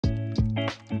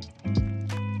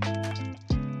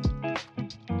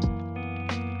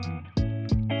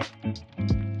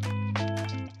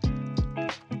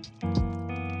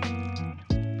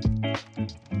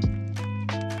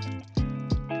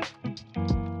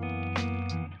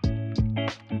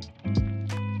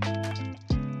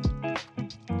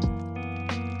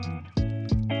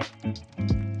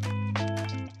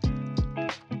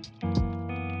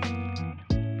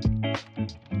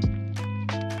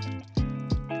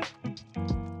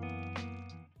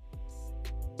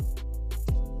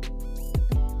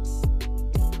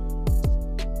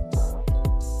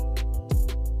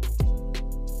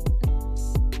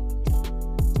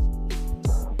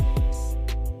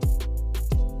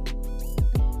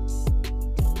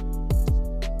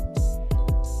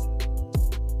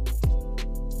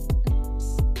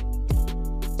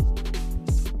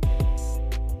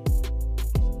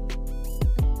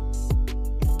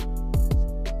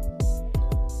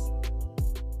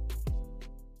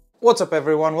What's up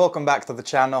everyone, welcome back to the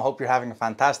channel. Hope you're having a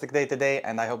fantastic day today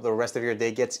and I hope the rest of your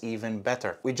day gets even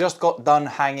better. We just got done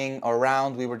hanging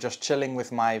around. We were just chilling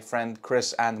with my friend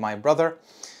Chris and my brother.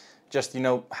 Just,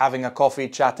 having a coffee,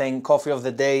 chatting. Coffee of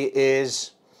the day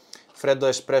is Freddo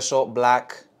Espresso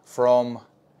Black from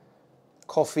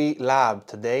Coffee Lab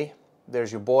today.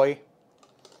 There's your boy.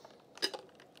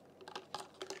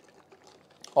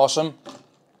 Awesome.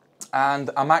 And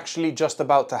I'm actually just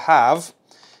about to have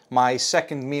my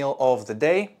second meal of the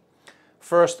day.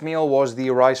 First meal was the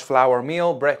rice flour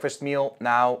meal, breakfast meal.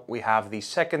 Now we have the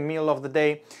second meal of the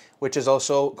day, which is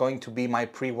also going to be my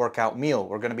pre-workout meal.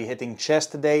 We're gonna be hitting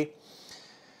chest today.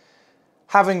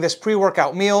 Having this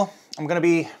pre-workout meal, I'm gonna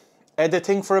be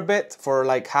editing for a bit, for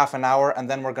like half an hour, and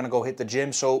then we're gonna go hit the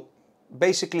gym. So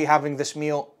basically having this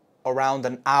meal around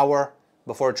an hour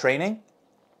before training.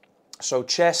 So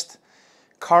chest,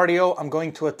 cardio, I'm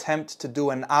going to attempt to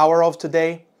do an hour of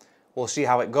today. We'll see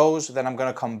how it goes. Then I'm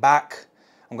gonna come back.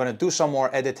 I'm gonna do some more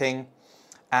editing.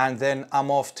 And then I'm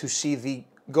off to see the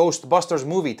Ghostbusters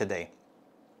movie today.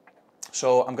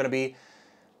 So I'm gonna be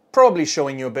probably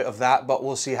showing you a bit of that, but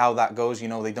we'll see how that goes. They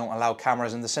don't allow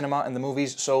cameras in the cinema, in the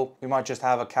movies. So we might just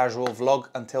have a casual vlog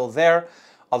until there.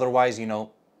 Otherwise,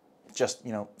 just,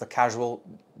 the casual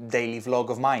daily vlog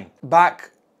of mine.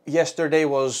 Back yesterday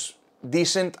was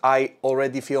decent. I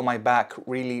already feel my back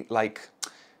really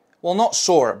well, not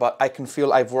sore, but I can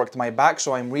feel I've worked my back,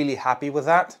 so I'm really happy with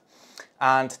that.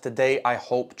 And today I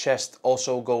hope chest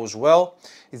also goes well.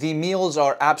 The meals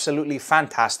are absolutely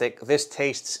fantastic. This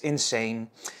tastes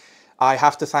insane. I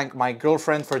have to thank my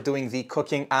girlfriend for doing the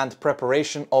cooking and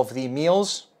preparation of the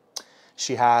meals.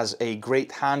 She has a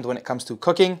great hand when it comes to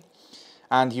cooking.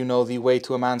 And the way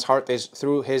to a man's heart is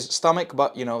through his stomach,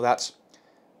 but that's,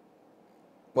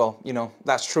 well,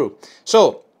 that's true.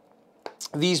 So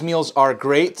these meals are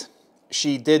great.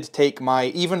 She did take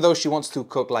even though she wants to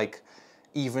cook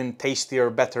even tastier,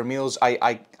 better meals,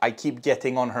 I keep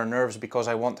getting on her nerves because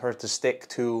I want her to stick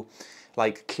to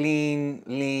clean,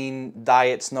 lean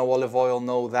diets, no olive oil,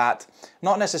 no that.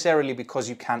 Not necessarily because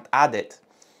you can't add it.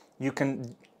 You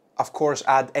can, of course,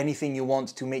 add anything you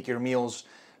want to make your meals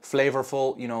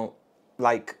flavorful,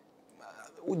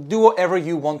 do whatever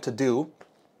you want to do.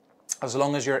 As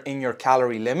long as you're in your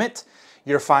calorie limit,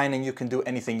 you're fine and you can do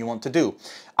anything you want to do.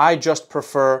 I just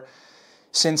prefer,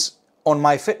 since on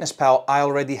MyFitnessPal I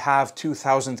already have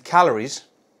 2,000 calories,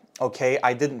 okay,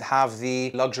 I didn't have the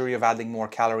luxury of adding more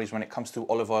calories when it comes to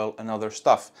olive oil and other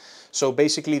stuff. So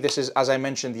basically this is, as I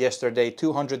mentioned yesterday,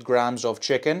 200 grams of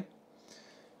chicken.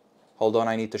 Hold on,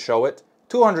 I need to show it.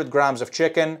 200 grams of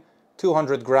chicken,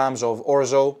 200 grams of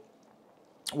orzo,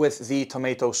 with the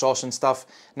tomato sauce and stuff.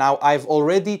 Now, I've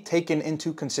already taken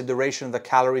into consideration the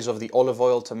calories of the olive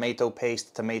oil, tomato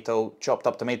paste, chopped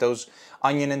up tomatoes,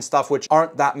 onion and stuff, which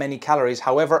aren't that many calories.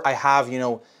 However, I have,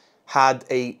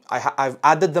 I've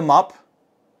added them up,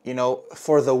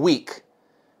 for the week,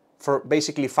 for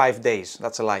basically 5 days.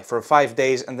 That's a lie. For 5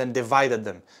 days, and then divided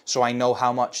them. So I know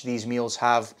how much these meals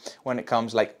have when it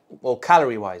comes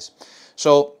calorie-wise.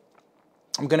 So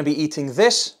I'm gonna be eating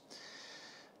this.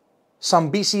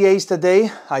 Some BCAAs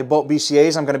today. I bought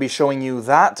BCAAs. I'm going to be showing you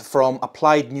that from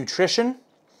Applied Nutrition.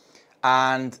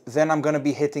 And then I'm going to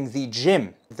be hitting the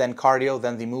gym, then cardio,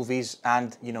 then the movies,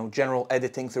 and general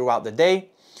editing throughout the day.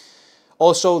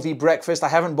 Also the breakfast. I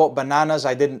haven't bought bananas.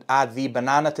 I didn't add the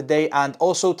banana today. And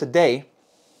also today,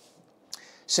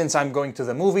 since I'm going to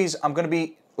the movies, I'm going to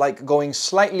be going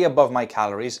slightly above my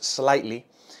calories, slightly.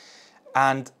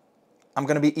 And I'm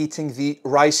going to be eating the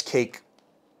rice cake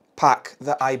pack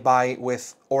that I buy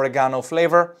with oregano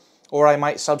flavor, or I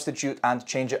might substitute and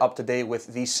change it up today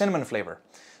with the cinnamon flavor.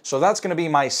 So that's going to be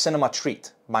my cinema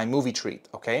treat, my movie treat,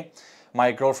 okay?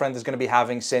 My girlfriend is going to be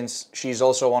having, since she's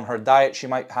also on her diet, she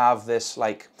might have this,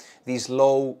 like, these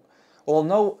low, well,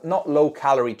 no, not low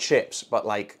calorie chips, but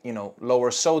like, you know,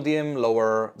 lower sodium,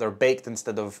 lower, they're baked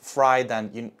instead of fried,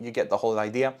 and you get the whole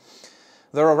idea.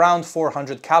 They're around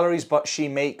 400 calories, but she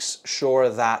makes sure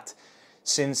that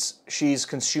since she's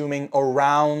consuming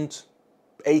around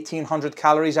 1800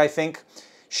 calories, I think,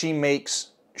 she makes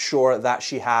sure that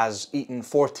she has eaten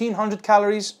 1400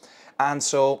 calories, and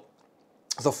so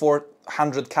the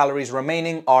 400 calories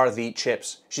remaining are the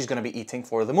chips she's going to be eating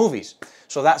for the movies.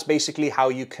 So that's basically how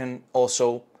you can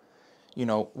also, you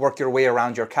know, work your way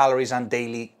around your calories and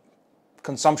daily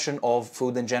consumption of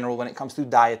food in general when it comes to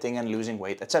dieting and losing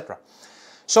weight, etc.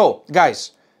 So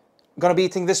guys, I'm going to be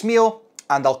eating this meal,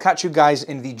 and I'll catch you guys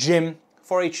in the gym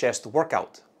for a chest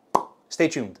workout. Stay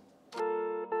tuned.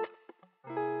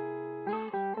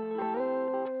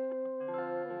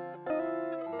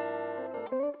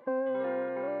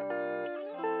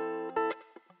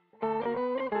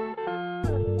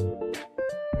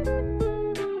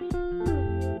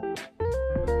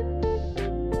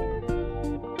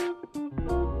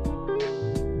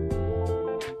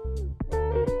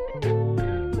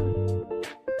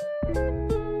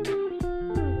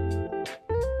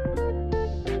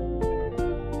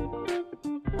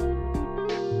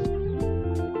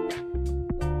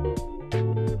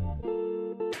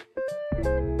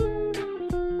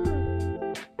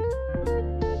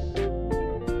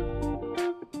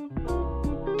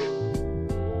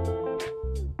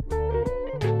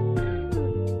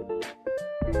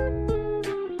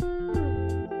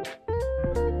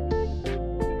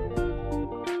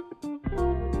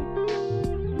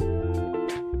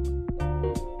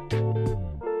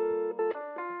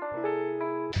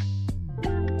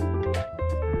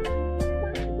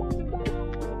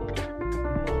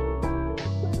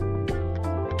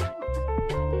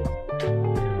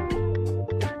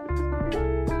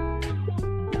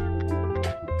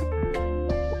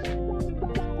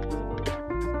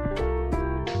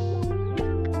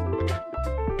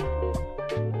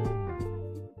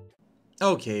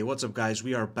 Okay, what's up guys?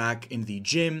 We are back in the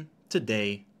gym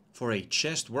today for a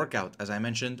chest workout, as I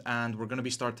mentioned, and we're going to be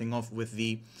starting off with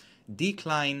the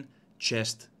decline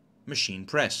chest machine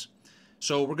press.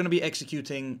 So we're going to be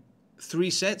executing 3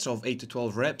 sets of 8 to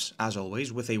 12 reps, as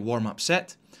always, with a warm-up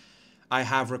set. I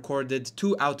have recorded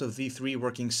 2 out of the 3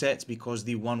 working sets because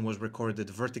the one was recorded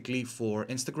vertically for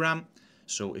Instagram.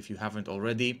 So if you haven't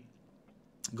already,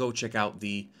 go check out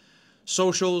the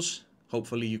socials.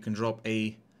 Hopefully you can drop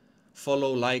a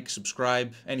follow, like,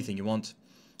 subscribe, anything you want,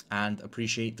 and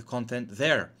appreciate the content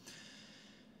there.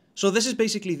 So this is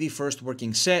basically the first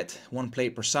working set, 1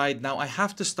 plate per side. Now I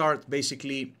have to start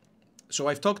basically, so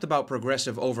I've talked about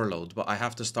progressive overload, but I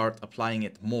have to start applying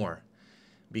it more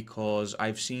because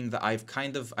I've seen that I've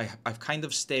kind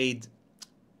of stayed,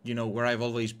 you know, where I've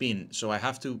always been. So I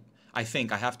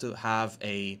think I have to have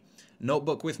a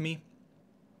notebook with me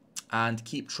and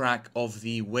keep track of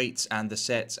the weights and the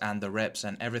sets and the reps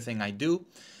and everything I do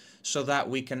so that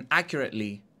we can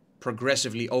accurately,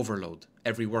 progressively overload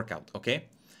every workout, okay?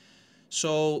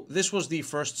 So this was the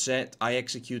first set. I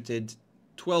executed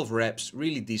 12 reps,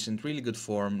 really decent, really good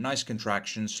form, nice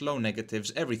contractions, slow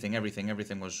negatives,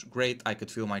 everything was great. I could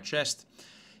feel my chest.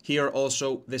 Here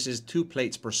also, this is 2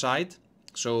 plates per side.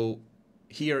 So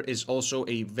here is also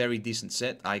a very decent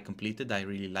set I completed. I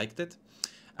really liked it.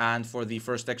 And for the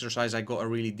first exercise, I got a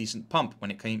really decent pump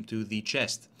when it came to the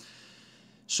chest.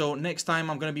 So next time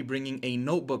I'm going to be bringing a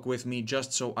notebook with me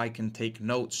just so I can take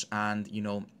notes and, you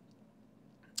know,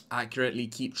 accurately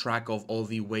keep track of all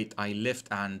the weight I lift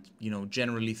and, you know,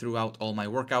 generally throughout all my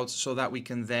workouts so that we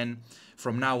can then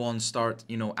from now on start,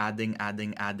 you know, adding.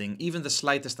 Even the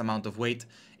slightest amount of weight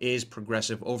is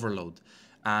progressive overload.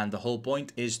 And the whole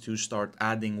point is to start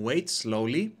adding weight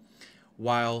slowly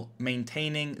while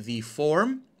maintaining the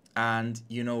form and,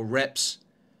 you know, reps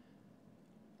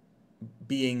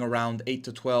being around 8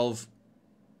 to 12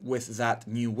 with that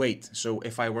new weight. So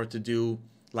if I were to do,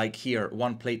 like here,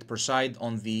 1 plate per side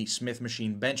on the Smith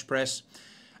machine bench press,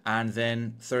 and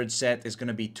then third set is going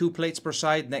to be 2 plates per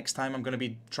side. Next time I'm going to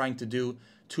be trying to do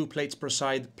 2 plates per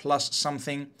side plus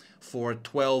something for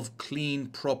 12 clean,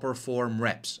 proper form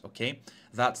reps, okay?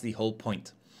 That's the whole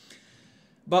point.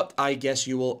 But I guess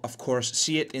you will, of course,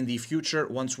 see it in the future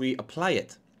once we apply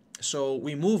it. So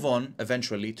we move on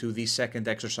eventually to the second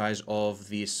exercise of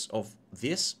this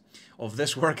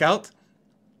workout,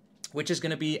 which is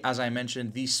going to be, as I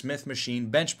mentioned, the Smith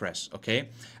machine bench press, okay?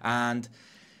 And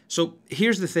so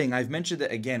here's the thing, I've mentioned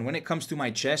it again, when it comes to my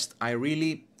chest, I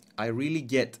really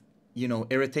get you know,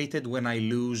 irritated when I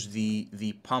lose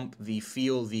the pump, the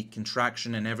feel, the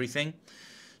contraction and everything.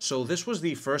 So this was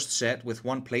the first set with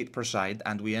 1 plate per side,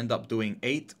 and we end up doing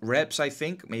 8 reps, I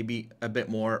think, maybe a bit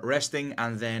more, resting.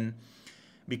 And then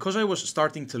because I was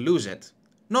starting to lose it,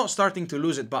 not starting to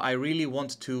lose it, but I really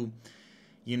want to,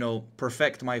 you know,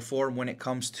 perfect my form when it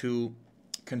comes to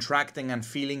contracting and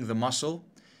feeling the muscle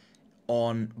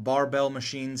on barbell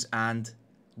machines and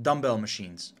dumbbell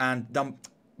machines and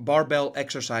barbell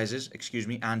exercises, excuse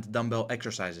me, and dumbbell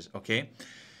exercises, okay?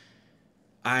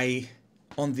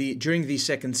 During the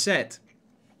second set,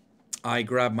 I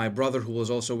grabbed my brother, who was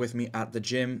also with me at the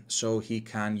gym, so he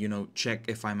can, you know, check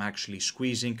if I'm actually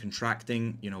squeezing,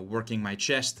 contracting, you know, working my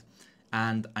chest,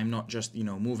 and I'm not just, you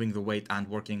know, moving the weight and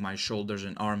working my shoulders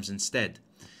and arms instead.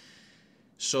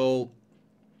 So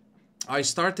I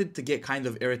started to get kind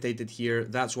of irritated here.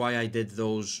 That's why I did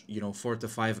those, you know, 4 to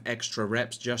 5 extra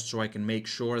reps, just so I can make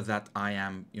sure that I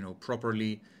am, you know,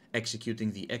 properly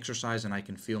executing the exercise and I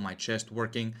can feel my chest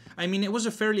working. I mean, it was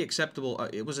a fairly acceptable,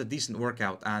 it was a decent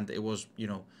workout, and it was, you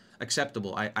know,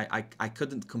 acceptable. I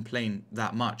couldn't complain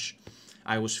that much.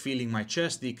 I was feeling my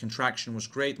chest, the contraction was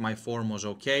great, my form was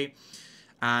okay.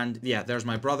 And yeah, there's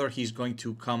my brother. He's going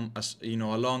to come, you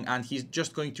know, along, and he's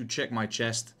just going to check my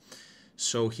chest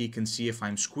so he can see if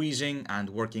I'm squeezing and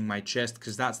working my chest,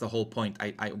 because that's the whole point.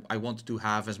 I want to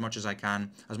have as much as I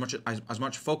can, as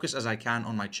much focus as I can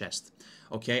on my chest,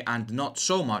 okay? And not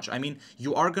so much. I mean,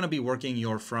 you are going to be working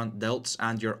your front delts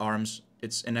and your arms.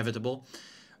 It's inevitable.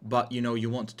 But, you know, you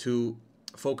want to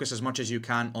focus as much as you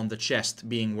can on the chest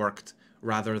being worked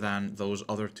rather than those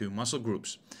other 2 muscle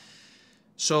groups.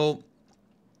 So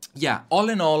yeah, all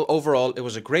in all, overall, it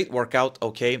was a great workout,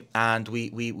 okay? And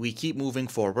we keep moving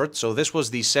forward. So this was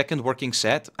the second working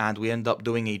set, and we end up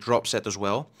doing a drop set as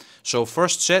well. So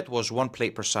first set was 1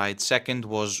 plate per side. Second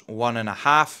was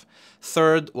 1.5.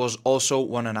 Third was also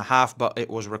 1.5, but it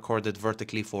was recorded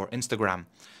vertically for Instagram.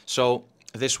 So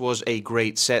this was a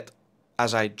great set,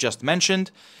 as I just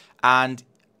mentioned. And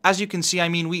as you can see, I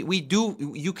mean,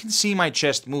 you can see my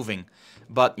chest moving,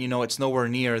 but, you know, it's nowhere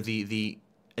near the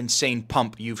insane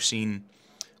pump you've seen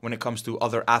when it comes to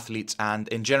other athletes and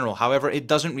in general. However, it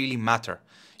doesn't really matter.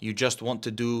 You just want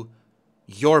to do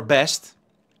your best,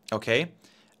 okay?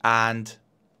 And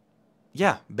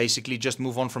yeah, basically just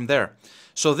move on from there.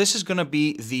 So this is going to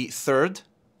be the third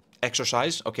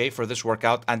exercise, okay, for this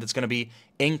workout, and it's going to be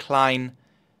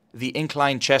the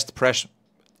incline chest press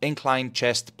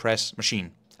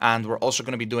machine. And we're also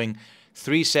going to be doing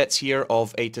 3 sets here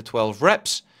of 8 to 12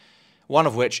 reps. One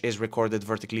of which is recorded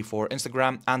vertically for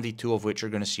Instagram, and the 2 of which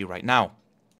you're going to see right now.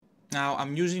 Now,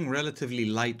 I'm using relatively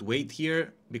light weight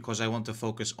here because I want to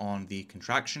focus on the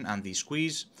contraction and the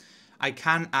squeeze. I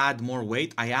can add more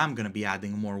weight. I am going to be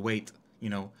adding more weight, you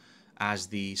know, as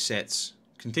the sets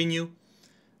continue.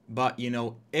 But, you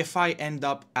know, if I end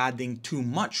up adding too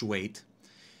much weight,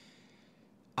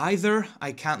 either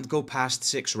I can't go past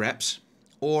 6 reps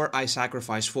or I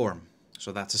sacrifice form.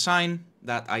 So that's a sign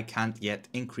that I can't yet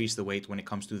increase the weight when it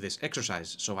comes to this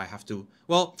exercise. So I have to,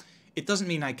 well, it doesn't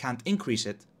mean I can't increase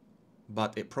it,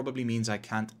 but it probably means I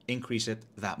can't increase it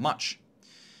that much.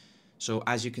 So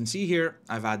as you can see here,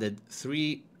 I've added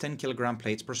 3 10-kilogram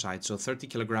plates per side, so 30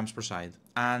 kilograms per side.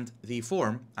 And the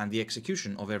form and the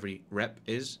execution of every rep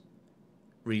is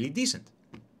really decent,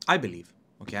 I believe.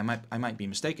 Okay, I might be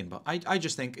mistaken, but I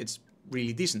just think it's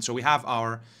really decent. So we have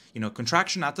our, you know,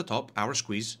 contraction at the top, our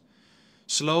squeeze,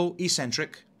 slow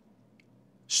eccentric,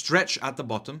 stretch at the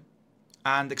bottom,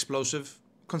 and explosive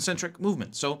concentric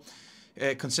movement. So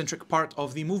concentric part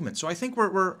of the movement. So I think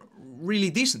we're really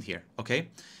decent here, okay?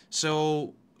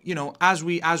 So, you know, as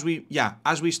we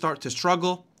start to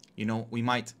struggle, you know, we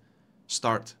might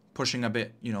start pushing a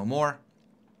bit, you know, more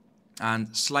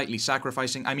and slightly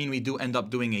sacrificing. I mean, we do end up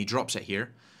doing a drop set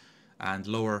here and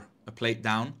lower a plate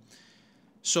down.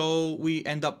 So we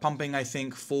end up pumping, I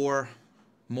think, 4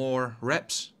 more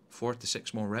reps, 4 to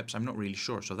 6 more reps. I'm not really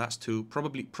sure. So that's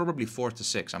probably 4 to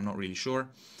 6. I'm not really sure.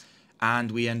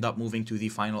 And we end up moving to the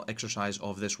final exercise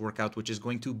of this workout, which is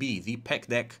going to be the pec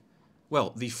deck,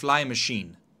 well, the fly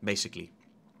machine, basically.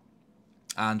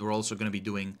 And we're also going to be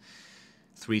doing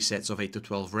 3 sets of 8 to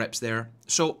 12 reps there.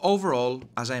 So overall,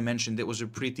 as I mentioned, it was a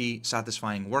pretty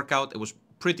satisfying workout. It was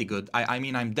pretty good. I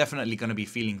mean, I'm definitely going to be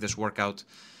feeling this workout,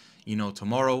 you know,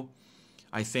 tomorrow.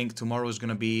 I think tomorrow is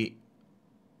going to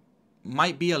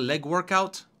might be a leg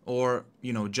workout or,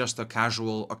 you know, just a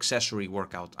casual accessory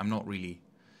workout. I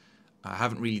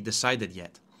haven't really decided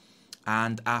yet.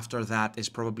 And after that is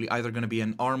probably either going to be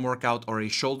an arm workout or a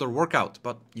shoulder workout.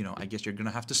 But, you know, I guess you're going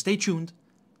to have to stay tuned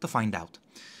to find out.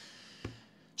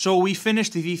 So we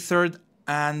finished the third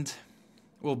and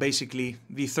well, basically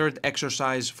the third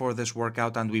exercise for this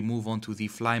workout, and we move on to the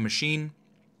fly machine.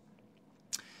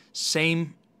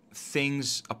 Same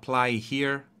things apply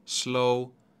here.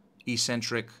 Slow,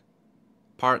 eccentric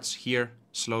parts here.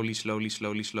 Slowly, slowly,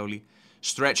 slowly, slowly.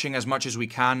 Stretching as much as we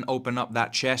can. Open up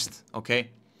that chest,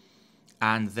 okay?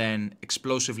 And then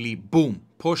explosively, boom,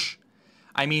 push.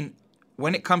 I mean,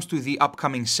 when it comes to the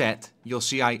upcoming set, you'll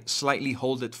see I slightly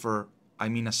hold it for,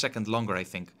 a second longer, I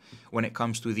think, when it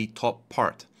comes to the top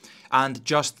part. And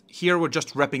just here, we're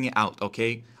just repping it out,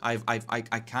 okay?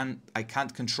 I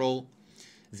can't control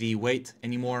the weight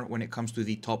anymore when it comes to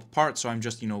the top part, so I'm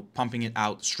just, pumping it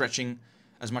out, stretching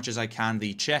as much as I can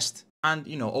the chest, and,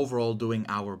 overall doing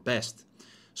our best.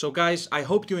 So guys, I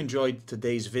hope you enjoyed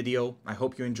today's video. I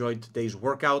hope you enjoyed today's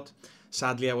workout.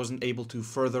 Sadly, I wasn't able to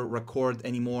further record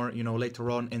anymore, later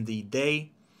on in the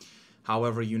day.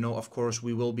 However, of course,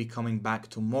 we will be coming back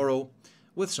tomorrow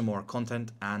with some more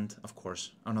content and, of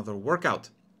course, another workout.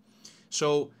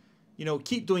 So,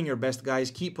 keep doing your best,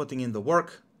 guys. Keep putting in the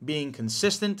work, being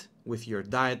consistent with your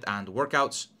diet and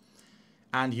workouts.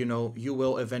 And, you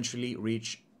will eventually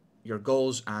reach your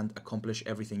goals and accomplish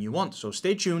everything you want. So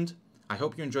stay tuned. I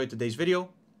hope you enjoyed today's video.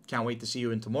 Can't wait to see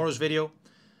you in tomorrow's video.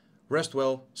 Rest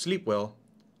well, sleep well,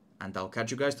 and I'll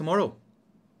catch you guys tomorrow.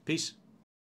 Peace.